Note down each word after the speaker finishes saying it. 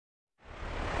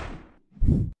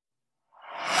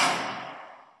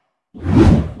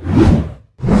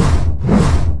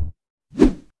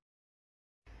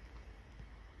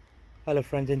Hello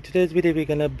friends, in today's video we're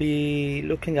gonna be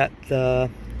looking at the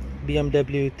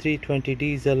BMW 320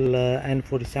 diesel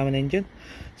N47 engine.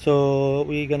 So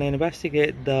we're gonna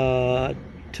investigate the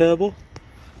turbo.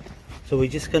 So we're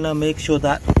just gonna make sure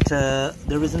that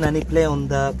there isn't any play on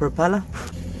the propeller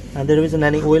and there isn't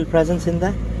any oil presence in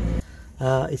there.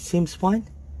 It seems fine.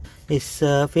 It's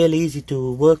fairly easy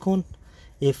to work on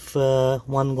if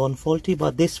one gone faulty,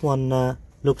 but this one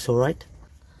looks alright,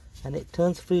 and it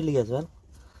turns freely as well.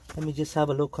 Let me just have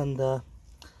a look on the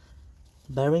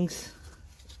bearings.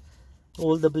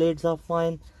 All the blades are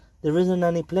fine. There isn't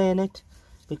any play in it,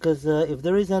 because if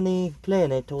there is any play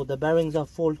in it or the bearings are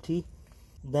faulty,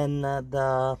 then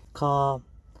the car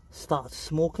starts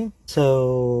smoking.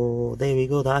 So there we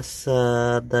go, that's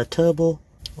the turbo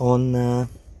on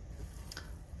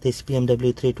this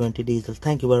BMW 320 diesel.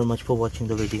 Thank you very much for watching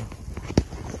the video.